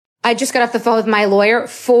I just got off the phone with my lawyer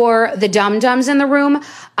for the dum-dums in the room.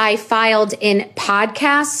 I filed in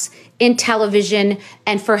podcasts, in television,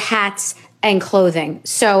 and for hats and clothing.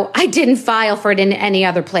 So I didn't file for it in any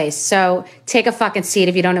other place. So take a fucking seat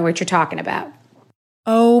if you don't know what you're talking about.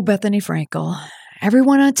 Oh, Bethenny Frankel.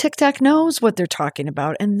 Everyone on TikTok knows what they're talking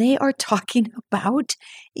about, and they are talking about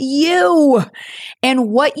you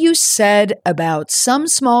and what you said about some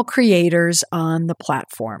small creators on the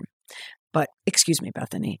platform. But excuse me,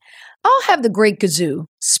 Bethenny, I'll have the great Gazoo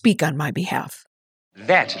speak on my behalf.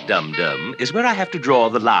 That, dum-dum, is where I have to draw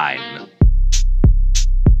the line.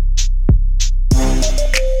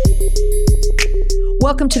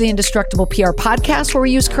 Welcome to the Indestructible PR Podcast, where we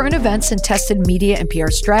use current events and tested media and PR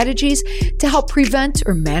strategies to help prevent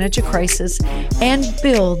or manage a crisis and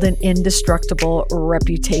build an indestructible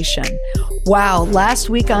reputation. Wow, last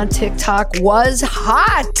week on TikTok was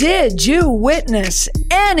hot. Did you witness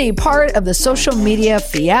any part of the social media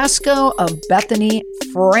fiasco of Bethenny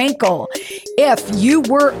Frankel? If you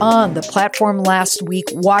were on the platform last week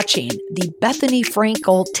watching the Bethenny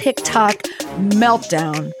Frankel TikTok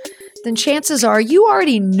meltdown, then chances are you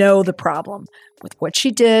already know the problem with what she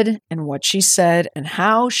did and what she said and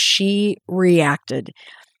how she reacted.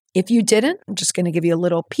 If you didn't, I'm just going to give you a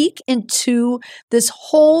little peek into this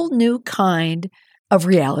whole new kind of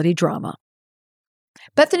reality drama.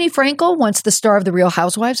 Bethenny Frankel, once the star of The Real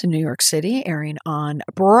Housewives of New York City, airing on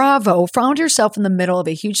Bravo, found herself in the middle of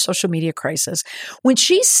a huge social media crisis when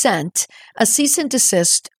she sent a cease and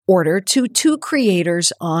desist order to two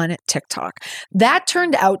creators on TikTok. That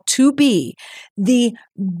turned out to be the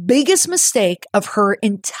biggest mistake of her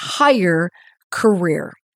entire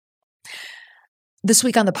career. This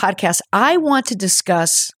week on the podcast, I want to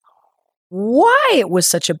discuss why it was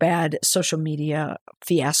such a bad social media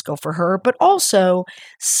fiasco for her, but also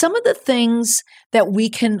some of the things that we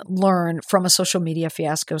can learn from a social media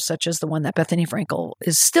fiasco, such as the one that Bethenny Frankel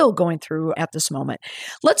is still going through at this moment.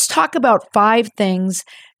 Let's talk about 5 things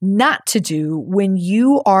not to do when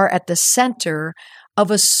you are at the center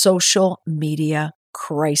of a social media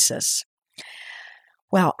crisis.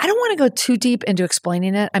 Well, I don't want to go too deep into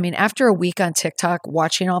explaining it. I mean, after a week on TikTok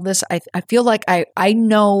watching all this, I feel like I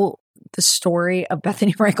know the story of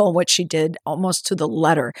Bethenny Frankel and what she did almost to the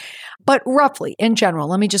letter. But roughly, in general,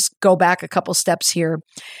 let me just go back a couple steps here.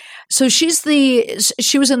 So she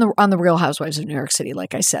was on the Real Housewives of New York City,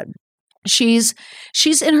 like I said. She's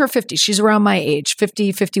in her 50s. She's around my age,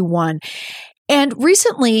 50, 51. And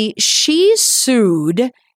recently she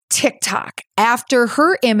sued TikTok after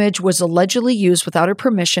her image was allegedly used without her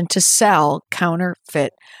permission to sell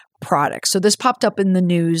counterfeit products. So this popped up in the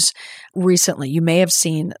news recently. You may have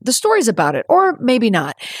seen the stories about it, or maybe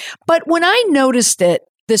not. But when I noticed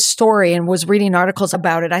this story and was reading articles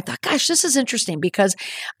about it, I thought, gosh, this is interesting because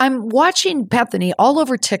I'm watching Bethenny all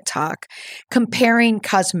over TikTok comparing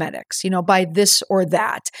cosmetics, by this or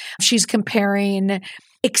that. She's comparing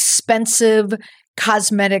expensive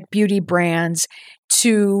cosmetic beauty brands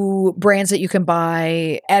to brands that you can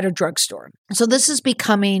buy at a drugstore. So this is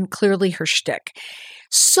becoming clearly her shtick.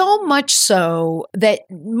 So much so that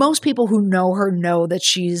most people who know her know that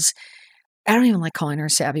I don't even like calling her a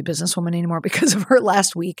savvy businesswoman anymore because of her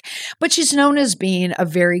last week, but she's known as being a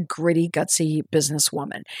very gritty, gutsy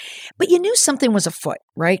businesswoman. But you knew something was afoot,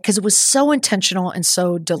 right? Because it was so intentional and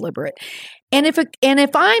so deliberate. And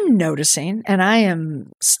if I'm noticing, and I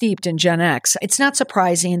am steeped in Gen X, it's not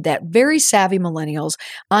surprising that very savvy millennials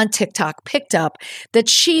on TikTok picked up that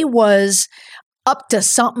she was up to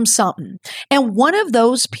something. And one of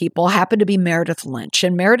those people happened to be Meredith Lynch.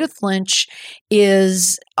 And Meredith Lynch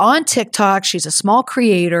is on TikTok. She's a small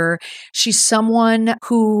creator. She's someone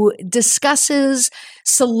who discusses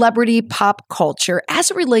celebrity pop culture as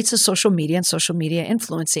it relates to social media and social media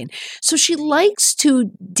influencing. So she likes to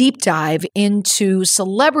deep dive into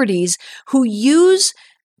celebrities who use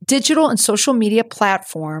digital and social media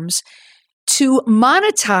platforms to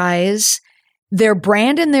monetize their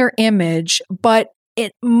brand and their image, but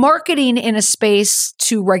marketing in a space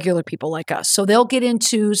to regular people like us. So they'll get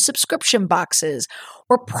into subscription boxes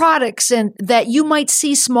or products and that you might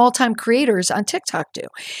see small-time creators on TikTok do.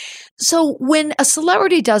 So when a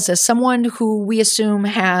celebrity does this, someone who we assume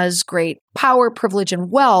has great power, privilege, and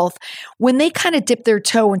wealth, when they kind of dip their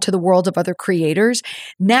toe into the world of other creators,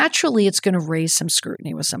 naturally it's going to raise some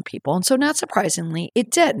scrutiny with some people. And so not surprisingly, it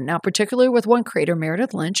did. Now, particularly with one creator,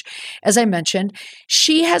 Meredith Lynch, as I mentioned,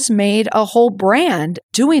 she has made a whole brand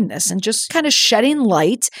doing this and just kind of shedding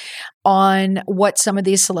light on what some of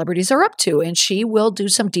these celebrities are up to. And she will do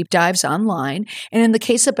some deep dives online. And in the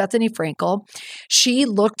case of Bethenny Frankel, she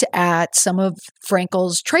looked at some of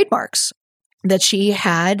Frankel's trademarks that she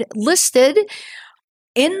had listed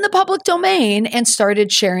in the public domain and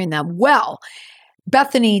started sharing them. Well,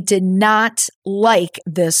 Bethany did not like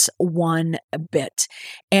this one bit,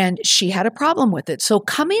 and she had a problem with it. So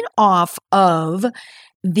coming off of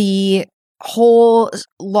the whole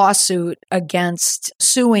lawsuit against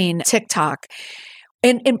suing TikTok,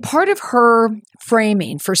 and part of her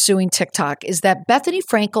framing for suing TikTok is that Bethany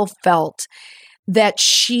Frankel felt that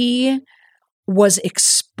she was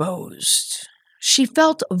exposed. She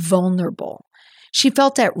felt vulnerable. She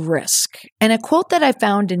felt at risk. And a quote that I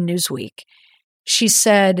found in Newsweek, she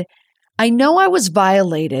said, "I know I was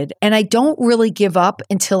violated, and I don't really give up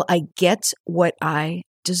until I get what I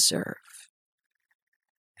deserve."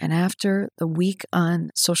 And after the week on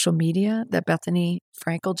social media that Bethany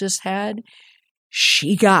Frankel just had,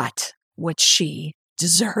 she got what she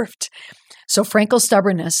deserved. So Frankel's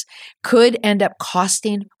stubbornness could end up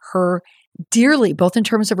costing her dearly, both in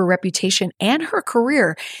terms of her reputation and her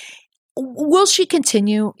career. Will she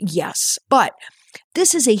continue? Yes. But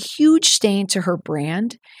this is a huge stain to her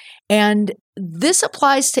brand. And this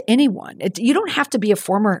applies to anyone. You don't have to be a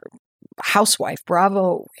former housewife,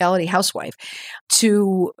 Bravo reality housewife,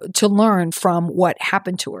 to learn from what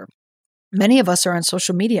happened to her. Many of us are on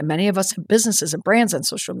social media. Many of us have businesses and brands on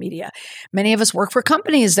social media. Many of us work for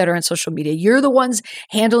companies that are on social media. You're the ones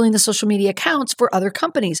handling the social media accounts for other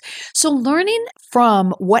companies. So learning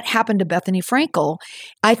from what happened to Bethany Frankel,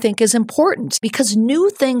 I think, is important because new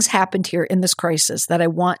things happened here in this crisis that I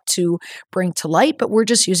want to bring to light, but we're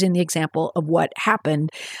just using the example of what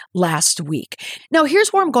happened last week. Now,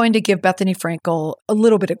 here's where I'm going to give Bethany Frankel a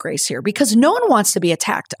little bit of grace here because no one wants to be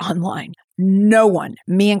attacked online. No one,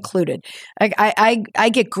 me included. I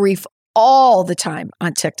get grief all the time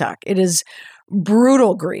on TikTok. It is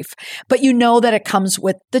brutal grief, but you know that it comes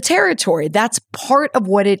with the territory. That's part of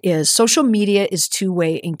what it is. Social media is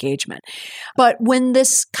two-way engagement. But when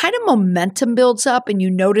this kind of momentum builds up and you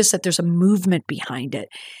notice that there's a movement behind it,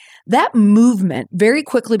 that movement very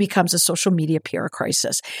quickly becomes a social media PR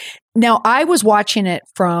crisis. Now, I was watching it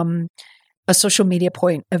from a social media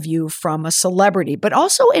point of view from a celebrity, but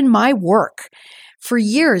also in my work. For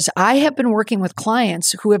years, I have been working with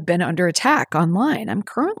clients who have been under attack online. I'm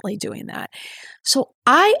currently doing that. So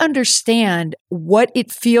I understand what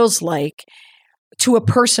it feels like to a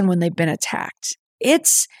person when they've been attacked. It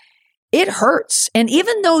hurts. And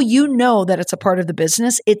even though you know that it's a part of the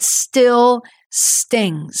business, it still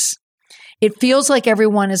stings. It feels like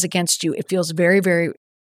everyone is against you. It feels very, very,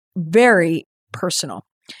 very personal.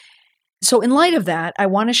 So in light of that, I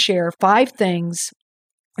want to share 5 things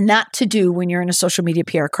not to do when you're in a social media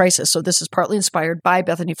PR crisis. So this is partly inspired by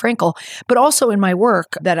Bethany Frankel, but also in my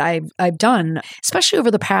work that I've done, especially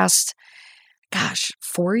over the past,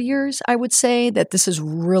 4 years, I would say, that this has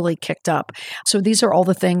really kicked up. So these are all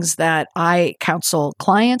the things that I counsel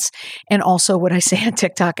clients and also what I say on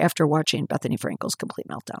TikTok after watching Bethany Frankel's complete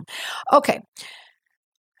meltdown. Okay.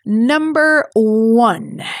 Number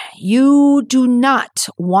 1, you do not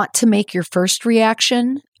want to make your first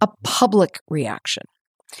reaction a public reaction.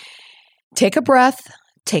 Take a breath,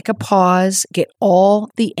 take a pause, get all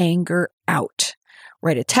the anger out.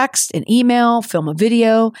 Write a text, an email, film a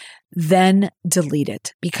video, then delete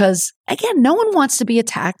it. Because again, no one wants to be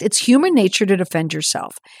attacked. It's human nature to defend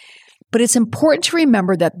yourself. But it's important to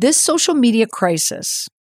remember that this social media crisis,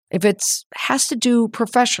 if it has to do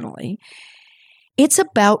professionally, it's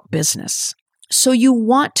about business. So you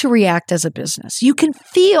want to react as a business. You can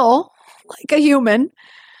feel like a human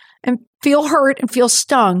and feel hurt and feel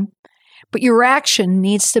stung, but your action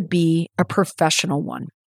needs to be a professional one.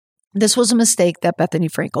 This was a mistake that Bethany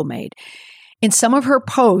Frankel made. In some of her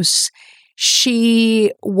posts,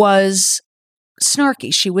 she was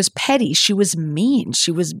snarky, she was petty, she was mean,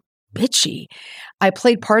 she was bitchy. I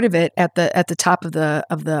played part of it at the top of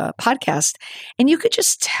the podcast, and you could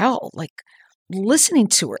just tell, like, listening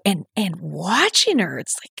to her and watching her,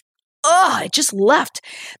 it's like, it just left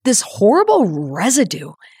this horrible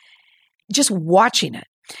residue just watching it.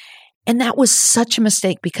 And that was such a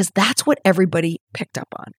mistake because that's what everybody picked up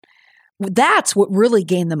on. That's what really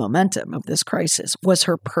gained the momentum of this crisis was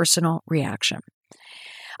her personal reaction.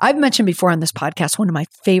 I've mentioned before on this podcast, one of my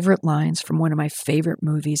favorite lines from one of my favorite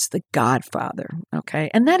movies, The Godfather. Okay.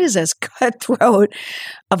 And that is as cutthroat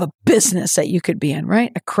of a business that you could be in,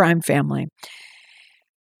 right? A crime family.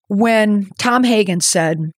 When Tom Hagen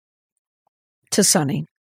said to Sonny,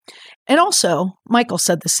 and also Michael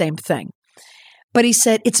said the same thing, but he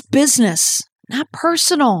said, it's business, not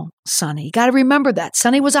personal, Sonny. You got to remember that.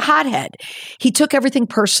 Sonny was a hothead. He took everything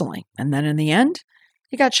personally. And then in the end,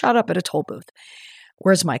 he got shot up at a toll booth.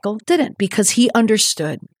 Whereas Michael didn't because he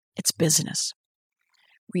understood it's business.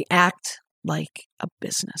 React like a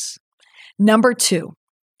business. Number 2,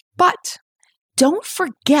 But don't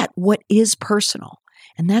forget what is personal,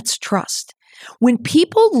 and that's trust. When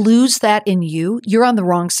people lose that in you, you're on the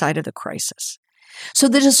wrong side of the crisis. So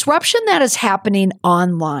the disruption that is happening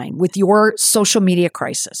online with your social media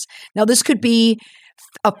crisis. Now, this could be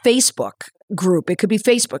a Facebook group. It could be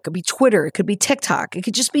Facebook, it could be Twitter, it could be TikTok, it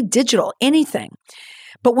could just be digital, anything.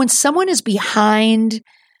 But when someone is behind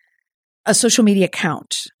a social media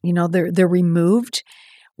account, they're removed.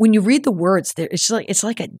 When you read the words, it's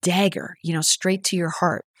like a dagger, straight to your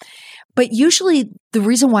heart. But usually the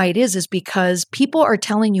reason why it is because people are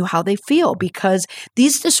telling you how they feel, because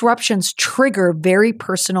these disruptions trigger very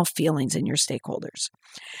personal feelings in your stakeholders,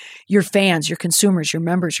 your fans, your consumers, your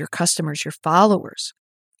members, your customers, your followers.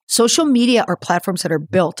 Social media are platforms that are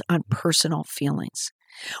built on personal feelings.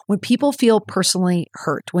 When people feel personally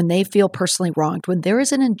hurt, when they feel personally wronged, when there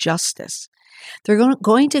is an injustice, they're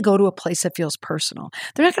going to go to a place that feels personal.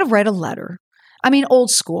 They're not going to write a letter. I mean,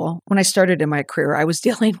 old school, when I started in my career, I was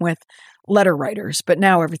dealing with letter writers, but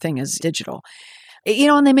now everything is digital.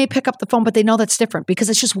 And they may pick up the phone, but they know that's different because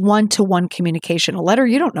it's just one-to-one communication. A letter,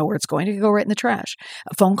 you don't know where it's going to go right in the trash.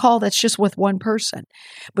 A phone call, that's just with one person.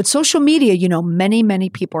 But social media, many,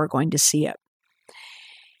 many people are going to see it.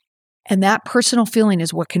 And that personal feeling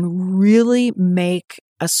is what can really make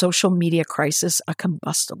a social media crisis a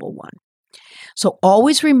combustible one. So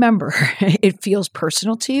always remember, it feels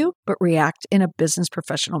personal to you, but react in a business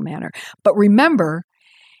professional manner. But remember,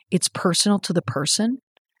 it's personal to the person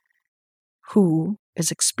who has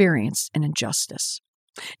experienced an injustice.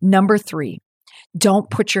 Number 3, don't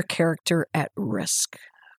put your character at risk.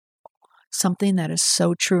 Something that is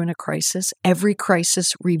so true in a crisis. Every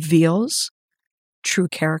crisis reveals true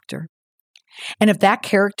character. And if that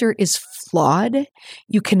character is flawed,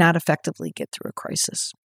 you cannot effectively get through a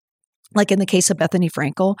crisis. Like in the case of Bethenny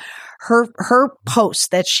Frankel, her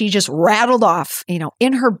post that she just rattled off,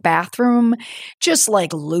 in her bathroom, just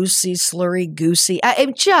like loosey, slurry, goosey,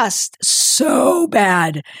 just so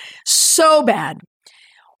bad, so bad.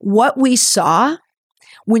 What we saw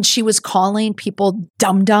when she was calling people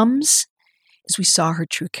dum-dums is we saw her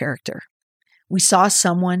true character. We saw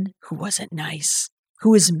someone who wasn't nice, who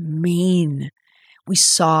was mean. We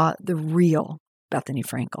saw the real Bethenny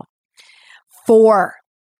Frankel. 4,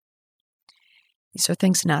 these are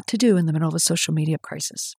things not to do in the middle of a social media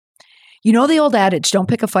crisis. The old adage, don't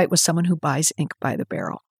pick a fight with someone who buys ink by the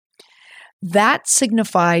barrel. That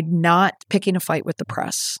signified not picking a fight with the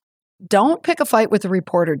press. Don't pick a fight with a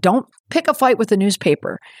reporter. Don't pick a fight with a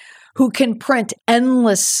newspaper who can print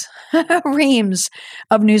endless reams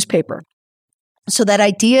of newspaper. So that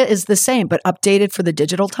idea is the same, but updated for the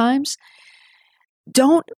digital times.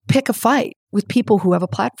 Don't pick a fight with people who have a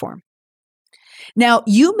platform. Now,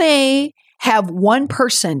 you may have one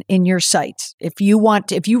person in your site. If you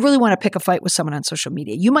really want to pick a fight with someone on social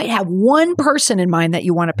media, you might have one person in mind that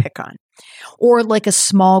you want to pick on, or like a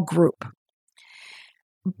small group.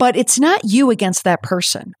 But it's not you against that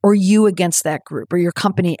person, or you against that group, or your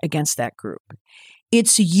company against that group.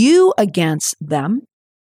 It's you against them,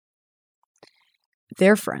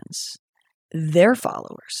 their friends, their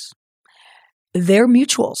followers, their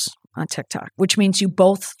mutuals on TikTok, which means you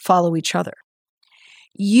both follow each other.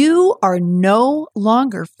 You are no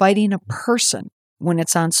longer fighting a person when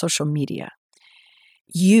it's on social media.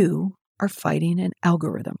 You are fighting an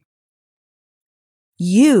algorithm.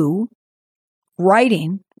 You,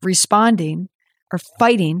 writing, responding, are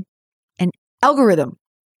fighting an algorithm,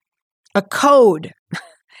 a code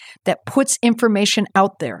that puts information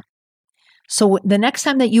out there. So the next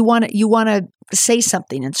time that you want to say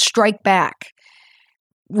something and strike back,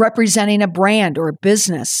 representing a brand or a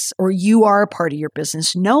business, or you are a part of your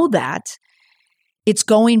business, know that it's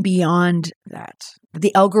going beyond that.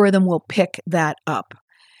 The algorithm will pick that up.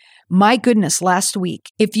 My goodness, last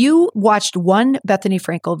week, if you watched one Bethenny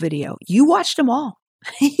Frankel video, you watched them all.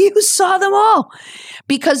 You saw them all.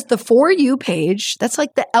 Because the For You page, that's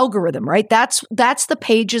like the algorithm, right? That's the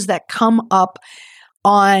pages that come up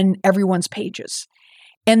on everyone's pages.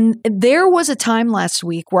 And there was a time last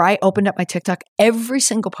week where I opened up my TikTok. Every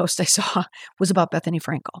single post I saw was about Bethenny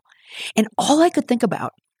Frankel. And all I could think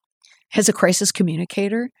about as a crisis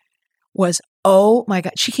communicator was, oh my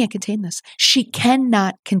God, she can't contain this. She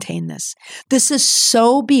cannot contain this. This is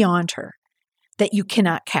so beyond her that you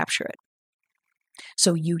cannot capture it.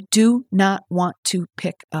 So you do not want to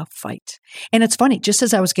pick a fight. And it's funny, just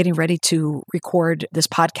as I was getting ready to record this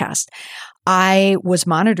podcast, I was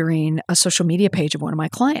monitoring a social media page of one of my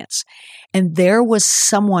clients. And there was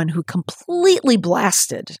someone who completely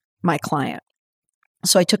blasted my client.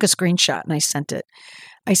 So I took a screenshot and I sent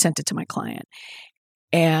it to my client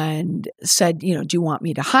and said, do you want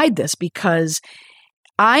me to hide this? Because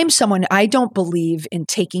I'm someone, I don't believe in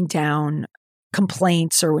taking down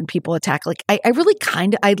complaints or when people attack. Like I really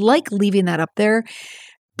I like leaving that up there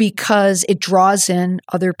because it draws in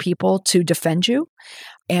other people to defend you.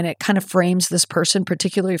 And it kind of frames this person,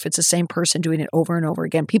 particularly if it's the same person doing it over and over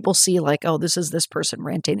again. People see like, oh, this is this person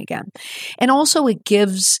ranting again. And also it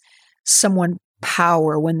gives someone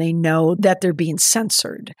power when they know that they're being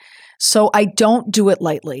censored. So I don't do it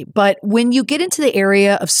lightly. But when you get into the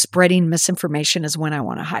area of spreading misinformation is when I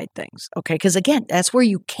want to hide things. Okay. Because again, that's where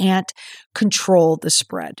you can't control the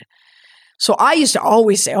spread. So I used to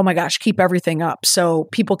always say, oh my gosh, keep everything up so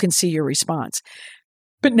people can see your response.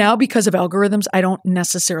 But now because of algorithms, I don't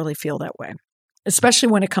necessarily feel that way, especially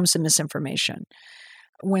when it comes to misinformation.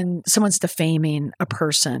 When someone's defaming a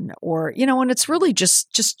person or, when it's really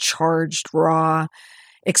just charged, raw,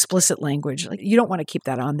 explicit language, like you don't want to keep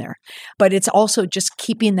that on there. But it's also just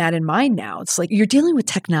keeping that in mind now. It's like you're dealing with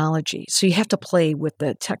technology, so you have to play with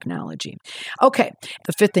the technology. Okay,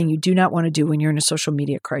 the fifth thing you do not want to do when you're in a social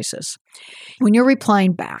media crisis. When you're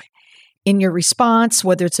replying back, in your response,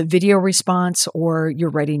 whether it's a video response or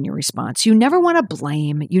you're writing your response, you never want to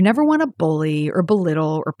blame, you never want to bully or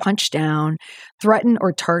belittle or punch down, threaten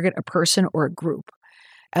or target a person or a group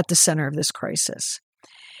at the center of this crisis.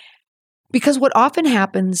 Because what often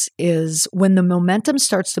happens is when the momentum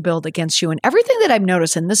starts to build against you, and everything that I've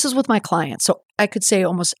noticed, and this is with my clients, so I could say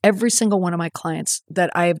almost every single one of my clients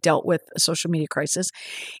that I have dealt with a social media crisis,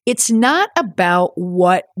 it's not about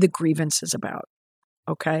what the grievance is about,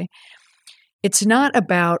 okay? It's not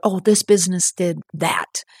about, oh, this business did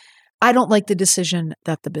that. I don't like the decision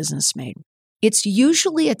that the business made. It's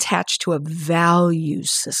usually attached to a value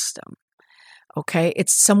system. Okay.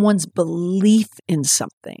 It's someone's belief in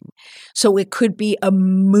something. So it could be a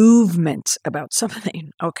movement about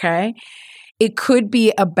something. Okay. It could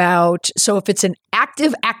be about, so if it's an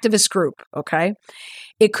activist group, okay,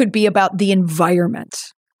 it could be about the environment.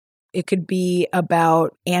 It could be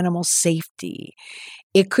about animal safety.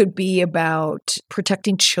 It could be about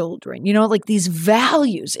protecting children, like these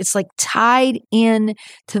values. It's like tied in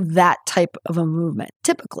to that type of a movement.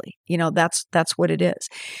 Typically, that's what it is.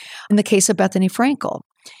 In the case of Bethany Frankel,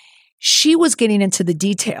 she was getting into the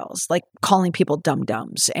details, like calling people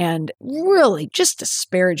dum-dums and really just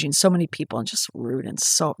disparaging so many people and just rude and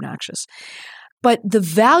so obnoxious. But the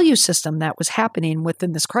value system that was happening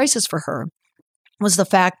within this crisis for her was the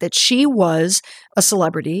fact that she was a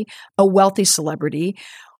celebrity, a wealthy celebrity,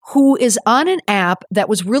 who is on an app that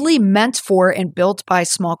was really meant for and built by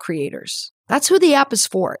small creators. That's who the app is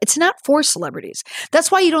for. It's not for celebrities.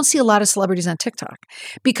 That's why you don't see a lot of celebrities on TikTok,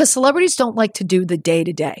 because celebrities don't like to do the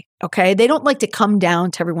day-to-day, okay? They don't like to come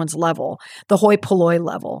down to everyone's level, the hoi polloi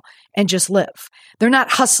level, and just live. They're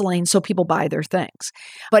not hustling so people buy their things.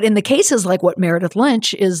 But in the cases like what Meredith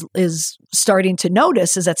Lynch is starting to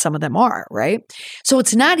notice is that some of them are, right? So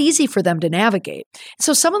it's not easy for them to navigate.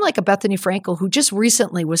 So someone like a Bethany Frankel, who just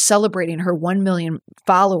recently was celebrating her 1 million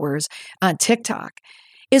followers on TikTok,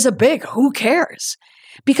 is a big who cares?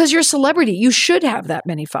 Because you're a celebrity. You should have that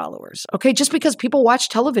many followers, okay? Just because people watch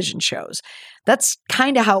television shows. That's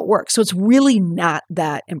kind of how it works. So it's really not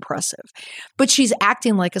that impressive. But she's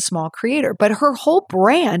acting like a small creator. But her whole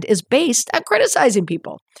brand is based on criticizing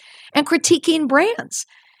people and critiquing brands.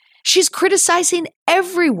 She's criticizing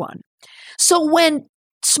everyone. So when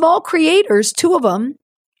small creators, two of them,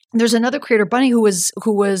 there's another creator, Bunny, who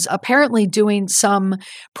was apparently doing some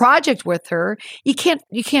project with her. You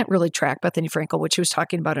can't really track Bethany Frankel, what she was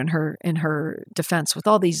talking about in her defense with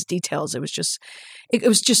all these details. It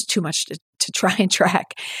was just too much to try and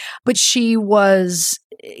track. But she was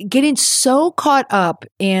getting so caught up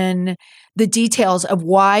in the details of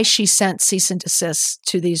why she sent cease and desist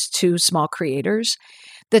to these two small creators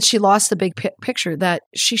that she lost the big picture that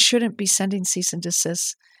she shouldn't be sending cease and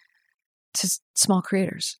desist to small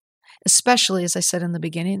creators, especially, as I said in the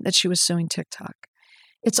beginning, that she was suing TikTok.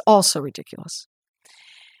 It's also ridiculous.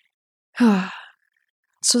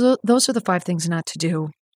 So those are the 5 things not to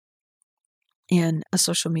do in a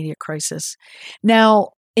social media crisis.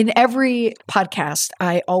 Now, in every podcast,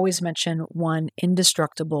 I always mention one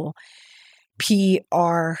indestructible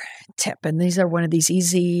PR tip. And these are one of these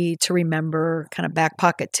easy to remember kind of back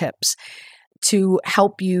pocket tips to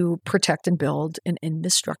help you protect and build an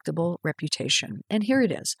indestructible reputation. And here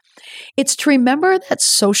it is. It's to remember that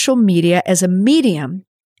social media as a medium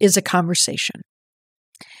is a conversation.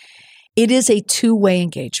 It is a two-way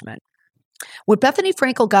engagement. What Bethany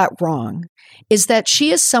Frankel got wrong is that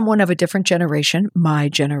she is someone of a different generation, my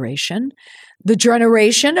generation, the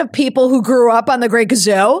generation of people who grew up on the Great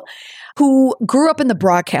Gazoo, who grew up in the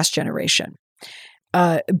broadcast generation.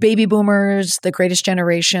 baby boomers, the greatest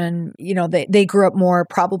generation, they grew up more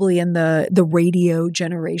probably in the radio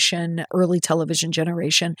generation, early television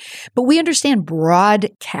generation. But we understand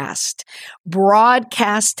broadcast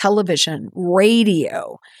television,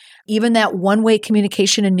 radio, even that one-way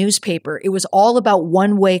communication in newspaper. It was all about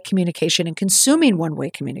one-way communication and consuming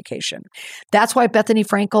one-way communication. That's why Bethany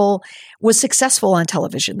Frankel was successful on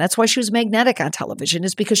television. That's why she was magnetic on television,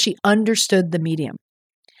 is because she understood the medium.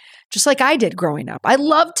 Just like I did growing up. I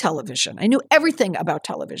loved television. I knew everything about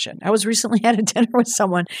television. I was recently at a dinner with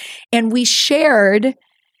someone, and we shared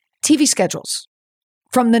TV schedules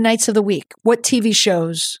from the nights of the week, what TV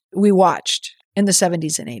shows we watched in the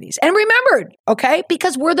 70s and 80s. And remembered, okay?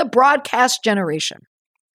 Because we're the broadcast generation.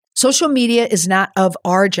 Social media is not of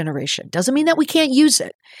our generation. Doesn't mean that we can't use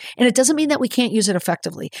it. And it doesn't mean that we can't use it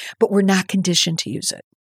effectively, but we're not conditioned to use it.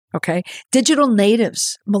 Okay. Digital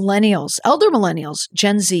natives, millennials, elder millennials,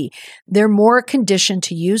 Gen Z, they're more conditioned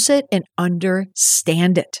to use it and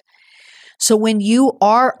understand it. So when you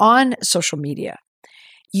are on social media,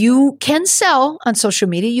 you can sell on social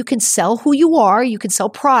media. You can sell who you are. You can sell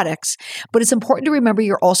products, but it's important to remember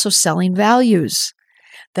you're also selling values.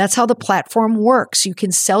 That's how the platform works. You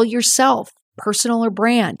can sell yourself, personal or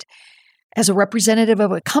brand, as a representative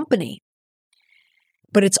of a company.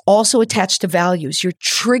 But it's also attached to values. You're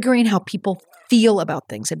triggering how people feel about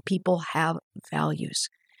things, and people have values.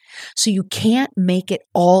 So you can't make it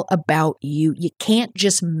all about you. You can't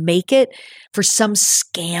just make it for some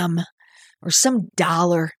scam or some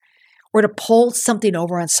dollar or to pull something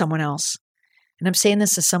over on someone else. And I'm saying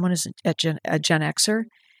this as someone who's a Gen Xer.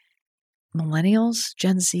 Millennials,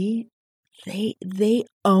 Gen Z, they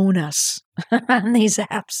own us on these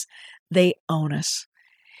apps. They own us.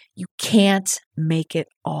 You can't make it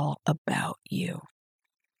all about you.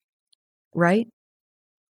 Right?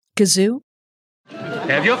 Kazoo?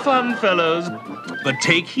 Have your fun, fellows. But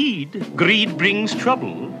take heed, greed brings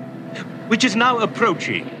trouble, which is now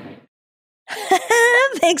approaching.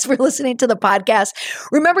 Thanks for listening to the podcast.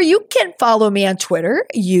 Remember, you can follow me on Twitter,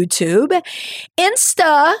 YouTube,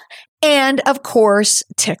 Insta, and of course,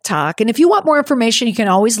 TikTok. And if you want more information, you can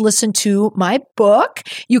always listen to my book.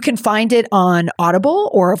 You can find it on Audible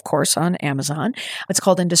or, of course, on Amazon. It's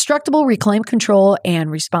called Indestructible, Reclaim Control,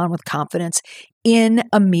 and Respond with Confidence in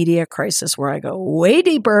a Media Crisis, where I go way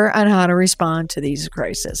deeper on how to respond to these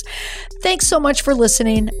crises. Thanks so much for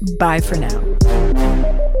listening. Bye for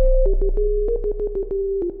now.